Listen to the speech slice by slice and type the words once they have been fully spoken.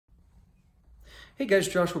Hey guys,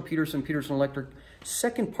 Joshua Peterson Electric.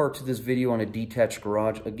 Second part to this video on a detached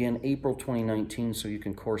garage. Again, April 2019, so you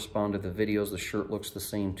can correspond to the videos. The shirt looks the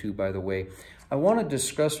same too, by the way. I want to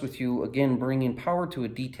discuss with you, again, bringing power to a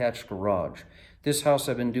detached garage. This house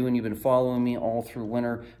I've been doing, you've been following me all through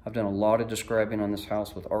winter. I've done a lot of describing on this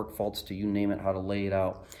house with arc faults to you name it, how to lay it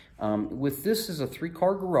out. With this is a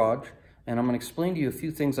 3-car garage, and I'm going to explain to you a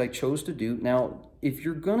few things I chose to do. Now, if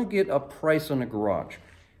you're going to get a price on a garage,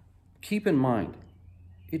 keep in mind,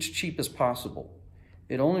 it's cheap as possible.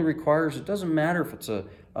 It only requires, it doesn't matter if it's a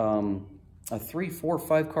 3, 4,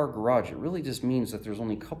 5-car garage. It really just means that there's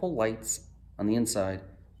only a couple lights on the inside,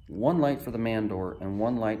 one light for the man door, and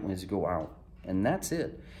one light as you go out. And that's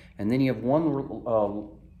it. And then you have one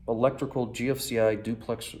electrical GFCI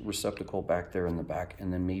duplex receptacle back there in the back,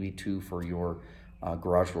 and then maybe 2 for your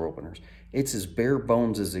garage door openers. It's as bare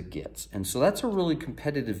bones as it gets. And so that's a really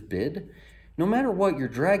competitive bid. No matter what, you're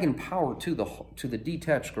dragging power to the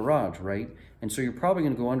detached garage, right? And so you're probably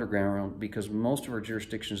going to go underground because most of our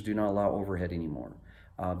jurisdictions do not allow overhead anymore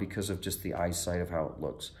because of just the eyesight of how it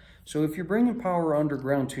looks. So if you're bringing power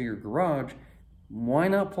underground to your garage, why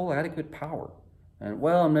not pull adequate power? And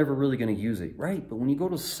well, I'm never really going to use it, right? But when you go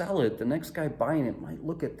to sell it, the next guy buying it might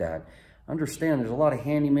look at that. Understand there's a lot of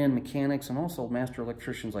handyman mechanics and also master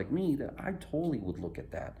electricians like me that I totally would look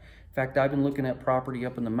at that. In fact, I've been looking at property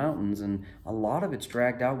up in the mountains, and a lot of it's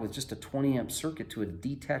dragged out with just a 20 amp circuit to a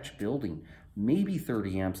detached building, maybe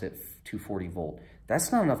 30 amps at 240 volt.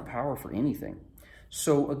 That's not enough power for anything.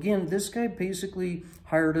 So again, this guy basically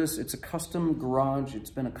hired us. It's a custom garage. It's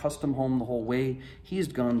been a custom home the whole way. He's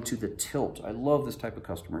gone to the tilt. I love this type of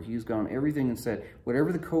customer. He's gone everything and said,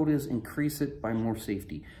 whatever the code is, increase it by more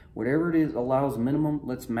safety. Whatever it is allows minimum,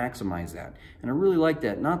 let's maximize that. And I really like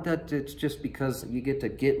that. Not that it's just because you get to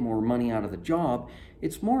get more money out of the job.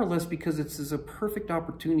 It's more or less because it's a perfect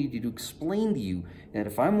opportunity to explain to you that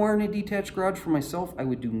if I'm wiring a detached garage for myself, I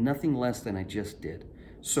would do nothing less than I just did.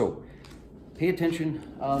 So, pay attention.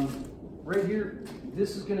 Right here,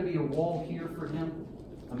 this is going to be a wall here for him,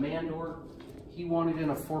 a man door. He wanted in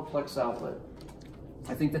a 4-plex outlet.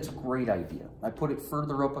 I think that's a great idea. I put it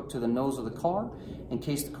further up to the nose of the car in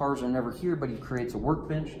case the cars are never here, but he creates a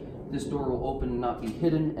workbench. This door will open and not be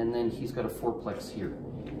hidden, and then he's got a 4-plex here.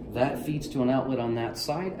 That feeds to an outlet on that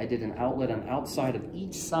side. I did an outlet on outside of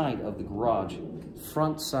each side of the garage,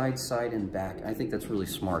 front, side, and back. I think that's really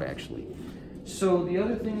smart, actually. So the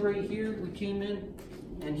other thing right here, we came in,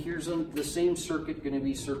 and here's the same circuit, going to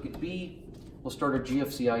be circuit B. We'll start a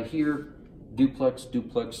GFCI here, duplex,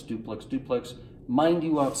 duplex, duplex, duplex. Mind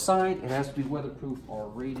you, outside, it has to be weatherproof or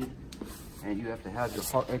rated, and you have to have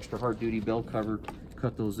your extra hard-duty bell cover.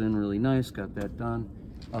 Cut those in really nice, got that done.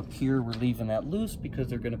 Up here, we're leaving that loose because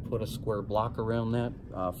they're going to put a square block around that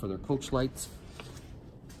for their coach lights.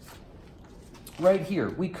 Right here,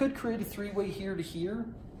 we could create a 3-way here to here.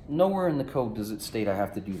 Nowhere in the code does it state I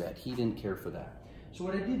have to do that. He didn't care for that. So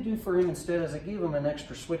what I did do for him instead is I gave him an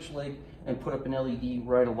extra switch leg and put up an LED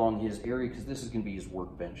right along his area because this is going to be his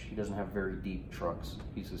workbench. He doesn't have very deep trucks.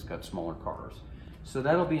 He's just got smaller cars. So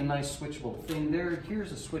that'll be a nice switchable thing there.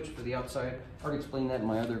 Here's a switch for the outside. I already explained that in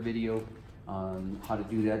my other video on how to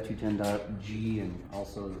do that, 210.G and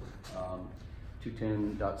also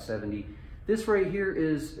 210.70. This right here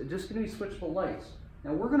is just going to be switchable lights.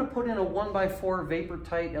 Now we're going to put in a 1x4 vapor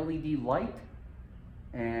tight LED light.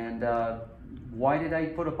 And why did I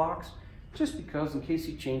put a box? Just because in case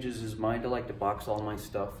he changes his mind, I like to box all my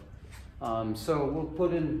stuff. So we'll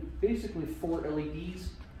put in basically 4 LEDs.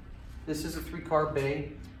 This is a 3-car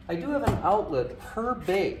bay. I do have an outlet per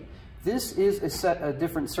bay. This is a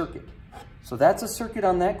different circuit. So that's a circuit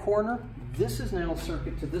on that corner. This is now a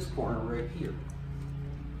circuit to this corner right here.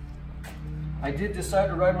 I did decide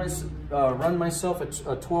to run myself a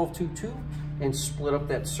 12-2-2 and split up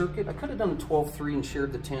that circuit. I could have done a 12-3 and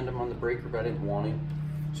shared the tandem on the breaker, but I didn't want it.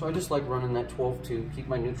 So I just like running that 12-2, keep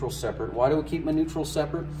my neutral separate. Why do I keep my neutral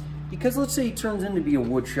separate? Because let's say he turns in to be a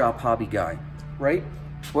wood shop hobby guy, right?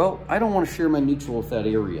 Well, I don't want to share my neutral with that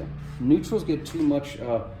area. Neutrals get too much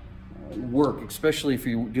work, especially if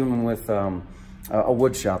you're dealing with a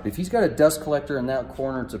wood shop. If he's got a dust collector in that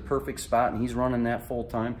corner, it's a perfect spot, and he's running that full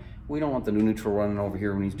time. We don't want the neutral running over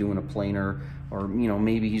here when he's doing a planer, or you know,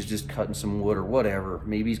 maybe he's just cutting some wood or whatever.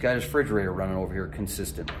 Maybe he's got his refrigerator running over here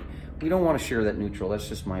consistently. We don't want to share that neutral. That's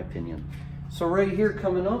just my opinion. So right here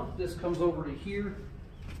coming up, this comes over to here,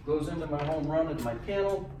 goes into my home run into my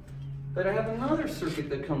panel. But I have another circuit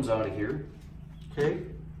that comes out of here, okay?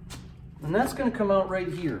 And that's going to come out right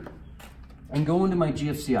here and go into my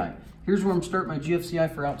GFCI. Here's where I'm starting my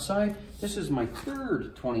GFCI for outside. This is my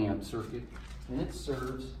third 20 amp circuit, and it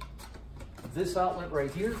serves this outlet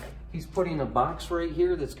right here. He's putting a box right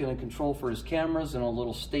here that's going to control for his cameras and a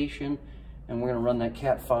little station, and we're going to run that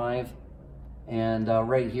Cat 5. And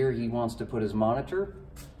right here he wants to put his monitor,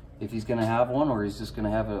 if he's going to have one, or he's just going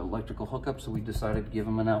to have an electrical hookup. So we decided to give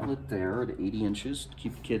him an outlet there at 80 inches to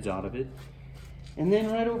keep the kids out of it. And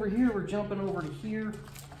then right over here, we're jumping over to here,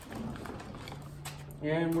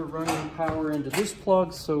 and we're running power into this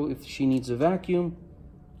plug, so if she needs a vacuum,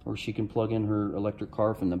 or she can plug in her electric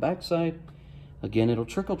car from the backside. Again, it'll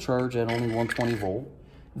trickle charge at only 120 volt.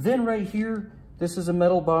 Then right here, this is a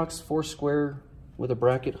metal box, 4 square, with a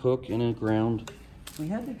bracket hook and a ground. We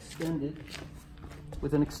had to extend it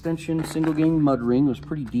with an extension single gang mud ring. It was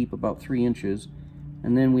pretty deep, about 3 inches.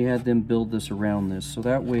 And then we had them build this around this. So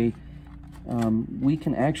that way we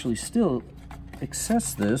can actually still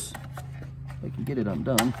access this. I can get it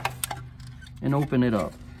undone and open it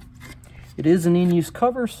up. It is an in-use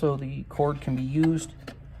cover, so the cord can be used.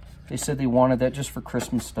 They said they wanted that just for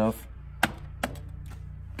Christmas stuff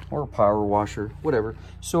or a power washer, whatever.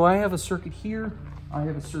 So I have a circuit here, I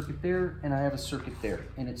have a circuit there, and I have a circuit there,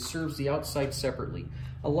 and it serves the outside separately.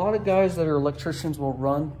 A lot of guys that are electricians will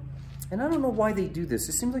run, and I don't know why they do this.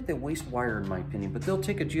 It seems like they waste wire in my opinion, but they'll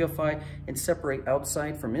take a GFI and separate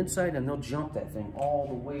outside from inside, and they'll jump that thing all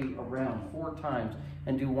the way around 4 times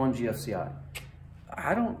and do 1 GFCI.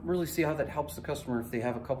 I don't really see how that helps the customer if they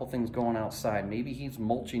have a couple things going outside. Maybe he's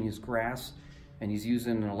mulching his grass and he's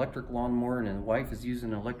using an electric lawnmower, and his wife is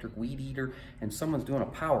using an electric weed eater, and someone's doing a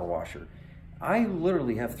power washer. I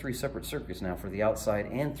literally have 3 separate circuits now for the outside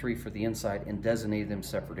and 3 for the inside, and designate them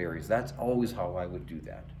separate areas. That's always how I would do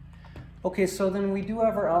that. Okay, so then we do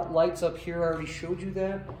have our out lights up here. I already showed you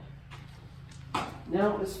that.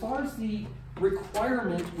 Now, as far as the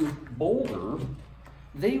requirement with Boulder,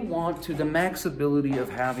 they want to the max ability of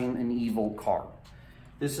having an E-volt car.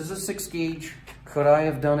 This is a 6 gauge. Could I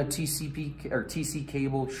have done a TCP or TC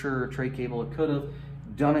cable? Sure, a tray cable. It could have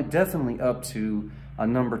done it definitely up to a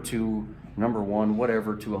number 2, number 1,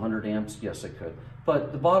 whatever, to 100 amps. Yes, I could.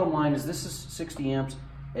 But the bottom line is this is 60 amps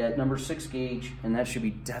at number 6 gauge, and that should be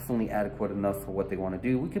definitely adequate enough for what they want to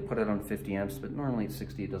do. We could put it on 50 amps, but normally at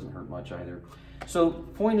 60 it doesn't hurt much either. So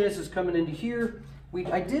point is coming into here.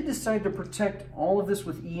 I did decide to protect all of this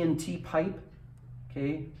with ENT pipe,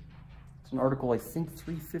 okay? It's an article, I think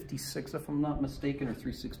 356 if I'm not mistaken, or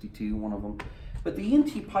 362, one of them. But the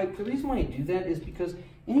ENT pipe, the reason why I do that is because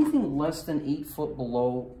anything less than 8 foot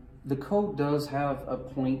below, the code does have a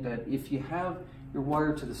point that if you have your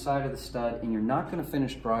wire to the side of the stud and you're not gonna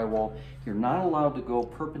finish drywall, you're not allowed to go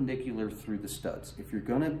perpendicular through the studs. If you're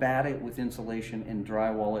gonna bat it with insulation and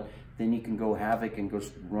drywall it, then you can go havoc and go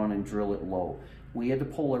run and drill it low. We had to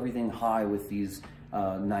pull everything high with these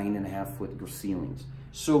 9.5 foot ceilings.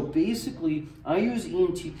 So basically, I use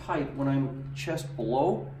ENT pipe when I'm chest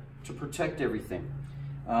below to protect everything.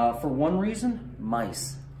 For one reason,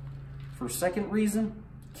 mice. For a second reason,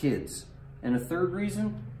 kids. And a third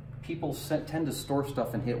reason, people tend to store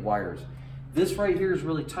stuff and hit wires. This right here is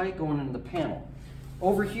really tight going into the panel.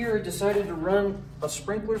 Over here, I decided to run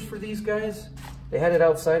sprinklers for these guys. They had it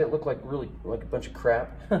outside. It looked like a bunch of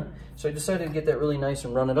crap. So I decided to get that really nice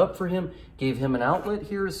and run it up for him. Gave him an outlet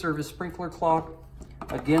here to serve his sprinkler clock.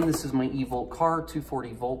 Again, this is my E-volt car,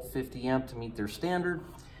 240 volt, 50 amp to meet their standard.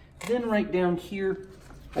 Then right down here,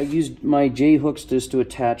 I used my J-hooks just to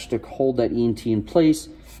attach to hold that ENT in place.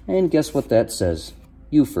 And guess what that says?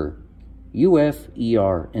 UFER.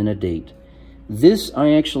 UFER and a date. This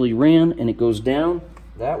I actually ran, and it goes down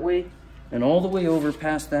that way and all the way over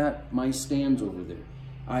past that, my stands over there.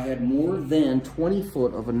 I had more than 20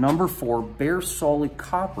 foot of a number 4 bare solid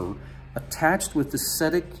copper attached with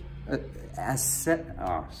acidic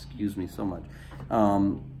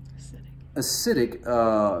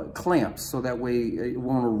clamps, so that way it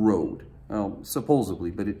won't erode. Well,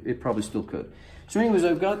 supposedly, but it probably still could. So anyways,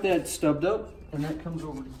 I've got that stubbed up, and that comes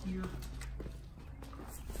over to here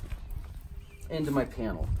into my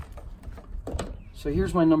panel. So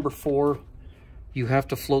here's my number 4. You have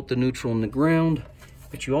to float the neutral in the ground,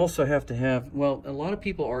 but you also have to have, well, a lot of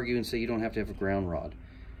people argue and say you don't have to have a ground rod.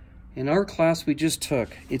 In our class we just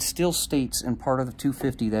took, it still states in part of the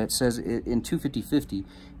 250 that it says in 250-50,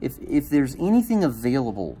 if there's anything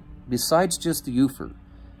available besides just the UFER,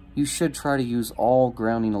 you should try to use all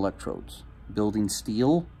grounding electrodes. Building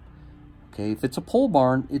steel, okay, if it's a pole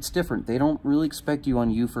barn, it's different. They don't really expect you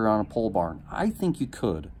on UFER on a pole barn. I think you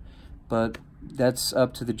could, but that's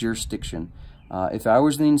up to the jurisdiction. If I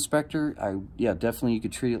was the inspector, yeah, definitely you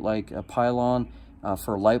could treat it like a pylon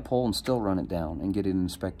for a light pole and still run it down and get it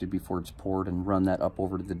inspected before it's poured and run that up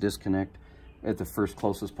over to the disconnect at the first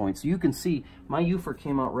closest point. So you can see my UFER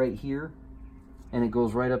came out right here, and it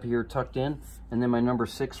goes right up here tucked in, and then my number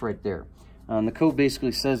 6 right there. The code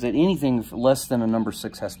basically says that anything less than a number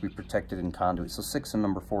 6 has to be protected in conduit. So 6 and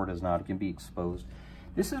number 4 does not. It can be exposed.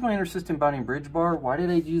 This is my inter-system body and bridge bar. Why did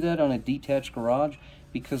I do that on a detached garage?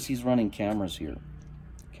 Because he's running cameras here.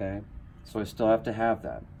 Okay, so I still have to have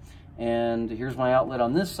that. And here's my outlet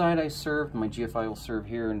on this side I served. My GFI will serve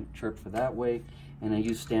here and trip for that way. And I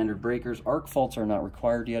use standard breakers. Arc faults are not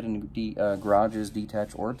required yet in garages,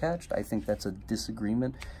 detached or attached. I think that's a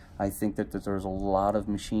disagreement. I think that there's a lot of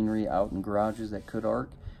machinery out in garages that could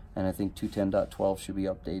arc, and I think 210.12 should be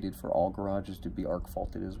updated for all garages to be arc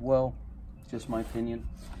faulted as well. Just my opinion.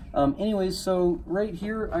 Anyways, so right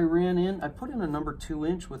here I put in a number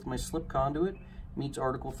 2-inch with my slip conduit, meets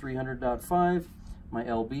Article 300.5, my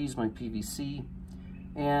LBs, my PVC,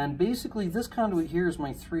 and basically this conduit here is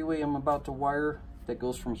my 3-way I'm about to wire that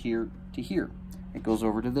goes from here to here. It goes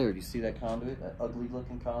over to there. Do you see that conduit, that ugly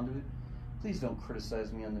looking conduit? Please don't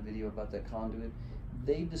criticize me on the video about that conduit.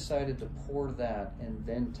 They decided to pour that and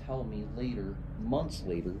then tell me later, months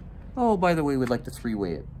later, oh, by the way, we'd like to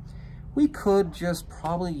 3-way it. We could just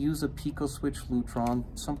probably use a Pico switch Lutron,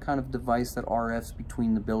 some kind of device that RFs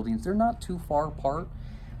between the buildings. They're not too far apart,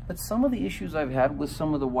 but some of the issues I've had with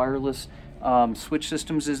some of the wireless switch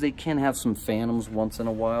systems is they can have some phantoms once in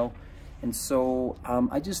a while. And so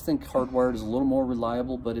I just think hardwired is a little more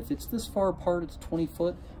reliable, but if it's this far apart, it's 20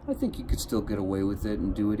 foot, I think you could still get away with it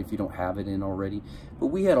and do it if you don't have it in already. But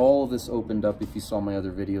we had all of this opened up if you saw my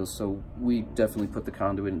other videos, so we definitely put the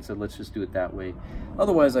conduit and said, let's just do it that way.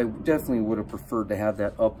 Otherwise, I definitely would have preferred to have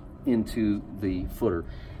that up into the footer.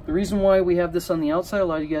 The reason why we have this on the outside, a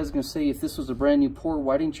lot of you guys are going to say, if this was a brand new pour,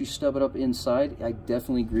 why didn't you stub it up inside? I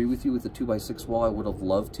definitely agree with you with the 2x6 wall. I would have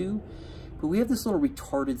loved to. But we have this little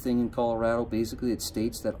retarded thing in Colorado. Basically, it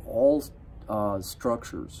states that all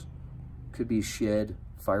structures, could be a shed,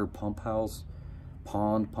 fire pump house,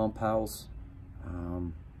 pond pump house,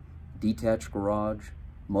 detached garage,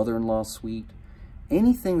 mother-in-law suite,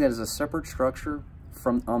 anything that is a separate structure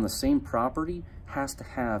from on the same property has to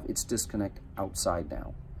have its disconnect outside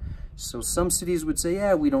now. So some cities would say,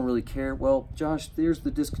 yeah, we don't really care. Well, Josh, there's the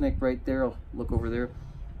disconnect right there. I'll look over there.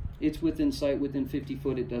 It's within sight, within 50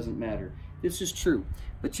 foot, it doesn't matter. This is true,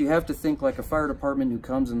 but you have to think like a fire department who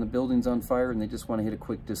comes and the building's on fire and they just want to hit a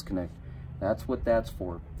quick disconnect. That's what that's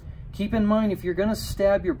for. Keep in mind, if you're going to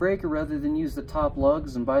stab your breaker rather than use the top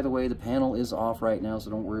lugs, and by the way, the panel is off right now, so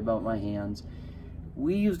don't worry about my hands.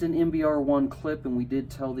 We used an MBR1 clip, and we did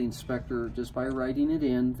tell the inspector just by writing it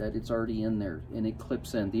in that it's already in there, and it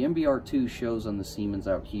clips in. The MBR2 shows on the Siemens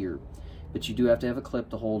out here, but you do have to have a clip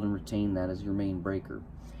to hold and retain that as your main breaker.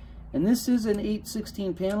 And this is an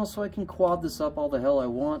 8/16 panel, so I can quad this up all the hell I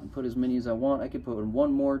want and put as many as I want. I could put in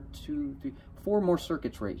 1 more, 2, 3, 4 more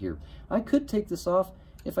circuits right here. I could take this off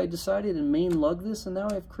if I decided and main lug this, and now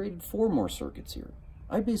I've created 4 more circuits here.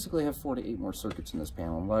 I basically have 4 to 8 more circuits in this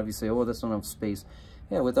panel. And a lot of you say, oh, that's not enough space.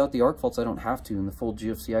 Yeah, without the arc faults, I don't have to. And the full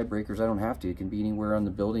GFCI breakers, I don't have to. It can be anywhere on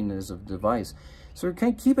the building as a device. So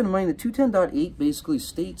kind of keep in mind that 210.8 basically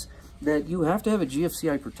states that you have to have a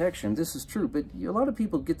GFCI protection. This is true, but a lot of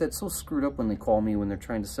people get that so screwed up when they call me when they're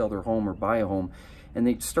trying to sell their home or buy a home, and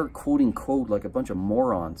they start quoting code like a bunch of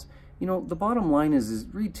morons. You know, the bottom line is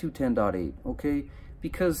read 210.8, okay?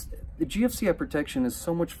 Because the GFCI protection is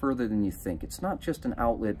so much further than you think. It's not just an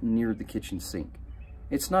outlet near the kitchen sink.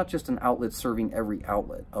 It's not just an outlet serving every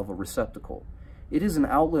outlet of a receptacle. It is an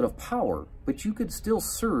outlet of power, but you could still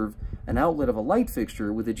serve an outlet of a light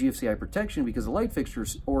fixture with a GFCI protection because a light fixture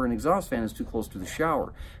or an exhaust fan is too close to the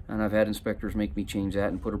shower. And I've had inspectors make me change that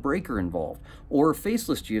and put a breaker involved. Or a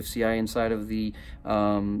faceless GFCI inside of the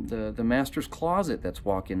master's closet that's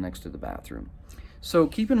walk-in next to the bathroom. So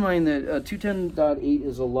keep in mind that 210.8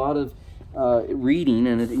 is a lot of reading,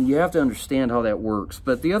 and you have to understand how that works.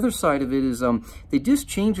 But the other side of it is they just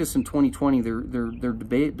changed this in 2020.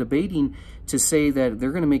 They're debating to say that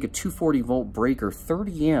they're going to make a 240 volt breaker,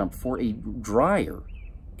 30 amp for a dryer,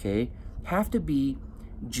 okay, have to be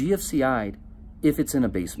GFCI'd if it's in a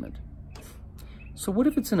basement. So what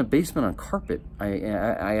if it's in a basement on carpet? I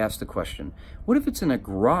asked the question. What if it's in a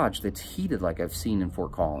garage that's heated like I've seen in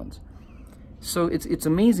Fort Collins? So it's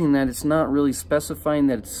amazing that it's not really specifying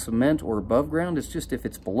that it's cement or above ground. It's just if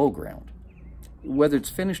it's below ground, whether it's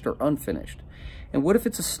finished or unfinished. And what if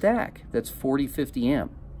it's a stack that's 40, 50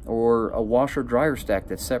 amp, or a washer dryer stack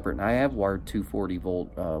that's separate? And I have wired 240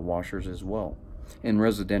 volt washers as well in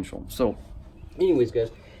residential. So anyways,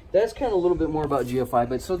 guys, that's kind of a little bit more about GFI.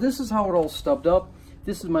 But so this is how it all stubbed up.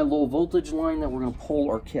 This is my low voltage line that we're going to pull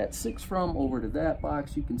our Cat 6 from over to that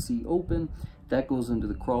box. You can see open. That goes into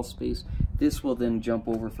the crawl space. This will then jump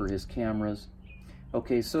over for his cameras.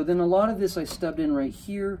 Okay, so then a lot of this I stubbed in right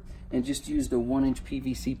here and just used a 1-inch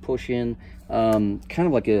PVC push in, kind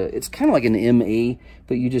of like it's kind of like an MA,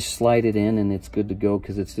 but you just slide it in and it's good to go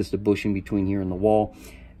because it's just a bushing between here and the wall.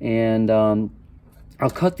 And I'll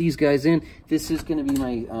cut these guys in. This is going to be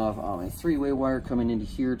my 3-way wire coming into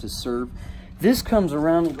here to serve. This comes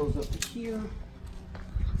around and goes up to here.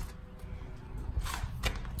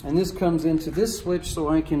 And this comes into this switch, so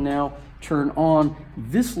I can now turn on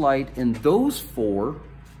this light and those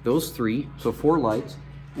 3, so 4 lights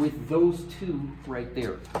with those 2 right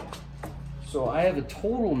there. So I have a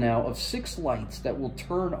total now of 6 lights that will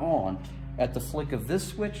turn on at the flick of this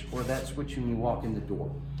switch or that switch when you walk in the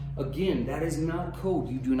door. Again, that is not code.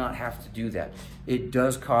 You do not have to do that. It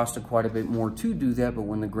does cost quite a bit more to do that, but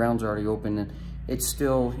when the ground's already open, and it's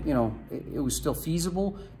still, you know, it was still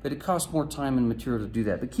feasible, but it costs more time and material to do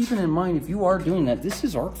that. But keeping in mind, if you are doing that, this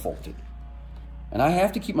is arc faulted. And I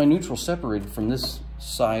have to keep my neutral separated from this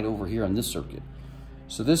side over here on this circuit.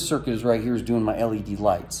 So this circuit is right here is doing my LED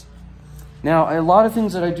lights. Now, a lot of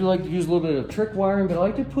things that I do like to use a little bit of trick wiring, but I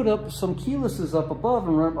like to put up some keylesses up above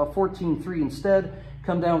and run a 14.3 instead,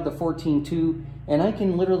 come down with the 14.2, and I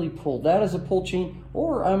can literally pull that as a pull chain,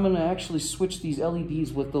 or I'm gonna actually switch these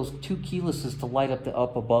LEDs with those 2 keylesses to light up the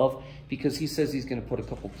up above, because he says he's gonna put a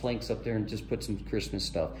couple planks up there and just put some Christmas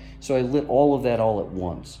stuff. So I lit all of that all at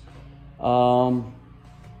once. Oh,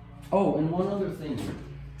 and one other thing here.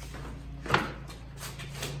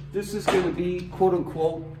 This is gonna be, quote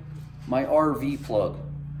unquote, my RV plug.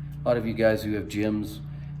 A lot of you guys who have gyms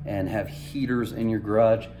and have heaters in your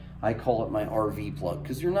garage, I call it my RV plug,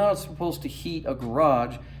 because you're not supposed to heat a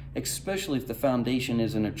garage, especially if the foundation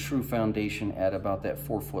isn't a true foundation at about that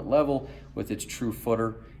 4-foot level with its true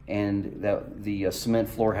footer, and that the cement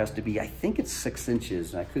floor has to be, I think it's 6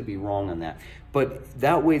 inches, and I could be wrong on that. But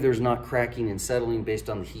that way there's not cracking and settling based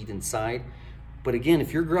on the heat inside. But again,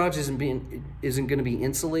 if your garage isn't going to be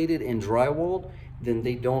insulated and drywalled, then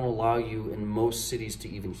they don't allow you in most cities to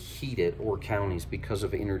even heat it, or counties, because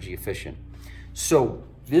of energy efficient. So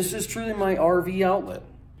this is truly my RV outlet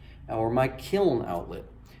or my kiln outlet,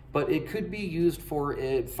 but it could be used for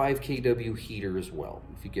a 5 kW heater as well,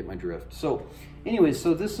 if you get my drift. So anyways,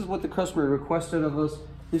 so this is what the customer requested of us.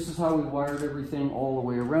 This is how we wired everything all the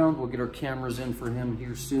way around. We'll get our cameras in for him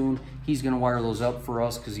here soon. He's gonna wire those up for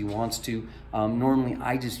us because he wants to. Normally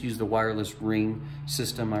I just use the wireless ring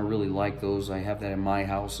system. I really like those. I have that in my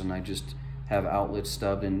house, and I just have outlets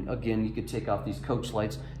stubbed. And again, you could take off these coach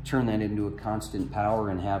lights, turn that into a constant power,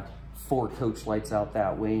 and have 4 coach lights out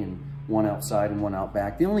that way, and 1 outside and 1 out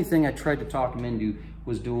back. The only thing I tried to talk him into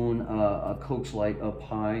was doing a coach light up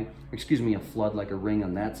high, excuse me, a flood, like a ring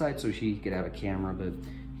on that side, so he could have a camera, but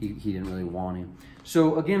he didn't really want him.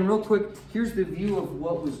 So again, real quick, here's the view of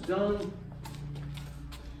what was done.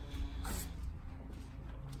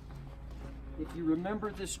 If you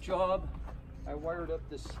remember this job, I wired up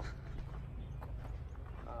this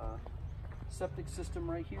septic system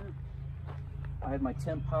right here. I had my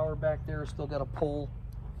temp power back there, still got a pole,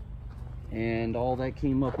 and all that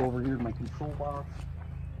came up over here to my control box,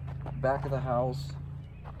 back of the house.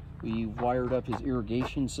 We wired up his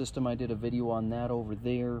irrigation system. I did a video on that over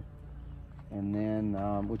there, and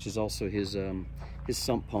then which is also his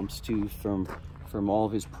sump pumps too, from all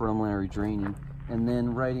of his preliminary draining. And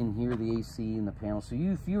then right in here, the AC and the panel. So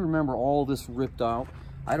if you remember all this ripped out,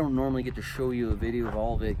 I don't normally get to show you a video of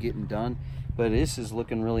all of it getting done, but this is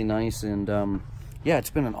looking really nice. And yeah,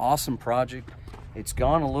 it's been an awesome project. It's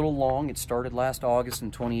gone a little long. It started last August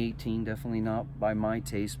in 2018, definitely not by my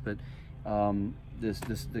taste, but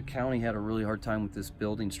the county had a really hard time with this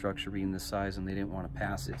building structure being this size, and they didn't want to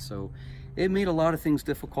pass it. So it made a lot of things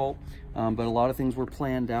difficult, but a lot of things were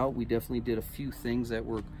planned out. We definitely did a few things that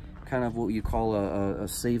were kind of what you call a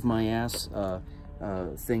save my ass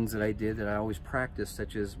things that I did that I always practice,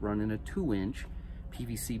 such as running a 2-inch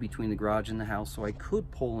PVC between the garage and the house so I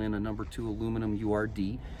could pull in a number 2 aluminum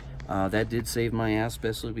URD. That did save my ass,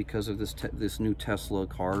 especially because of this new Tesla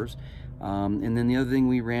cars. And then the other thing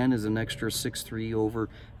we ran is an extra 6.3 over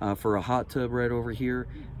for a hot tub right over here.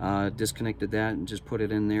 Disconnected that and just put it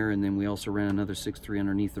in there. And then we also ran another 6.3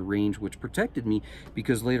 underneath the range, which protected me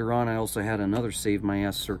because later on I also had another save my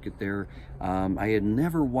ass circuit there. I had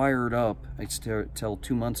never wired up, till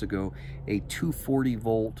 2 months ago, a 240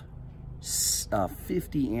 volt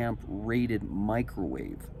 50 amp rated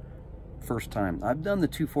microwave. First time. I've done the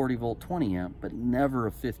 240 volt 20 amp, but never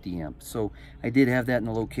a 50 amp. So I did have that in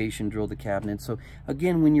the location, drilled the cabinet. So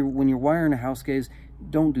again, when you're wiring a house, guys,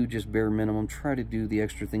 don't do just bare minimum. Try to do the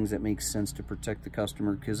extra things that make sense to protect the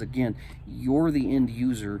customer, because again, you're the end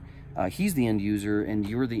user He's the end user, and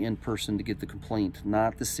you're the end person to get the complaint,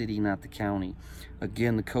 not the city, not the county.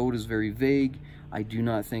 Again, the code is very vague. I do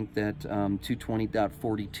not think that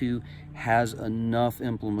 220.42 has enough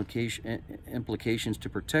implications to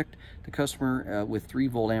protect the customer with 3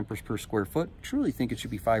 volt amperes per square foot. Truly think it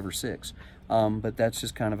should be 5 or 6, but that's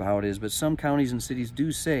just kind of how it is. But some counties and cities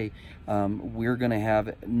do say we're going to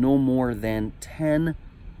have no more than 10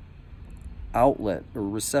 outlet or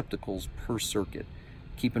receptacles per circuit.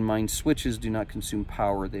 Keep in mind, switches do not consume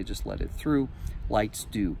power, they just let it through. Lights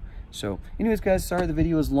do. So anyways, guys, sorry the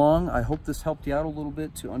video is long. I hope this helped you out a little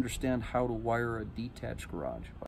bit to understand how to wire a detached garage.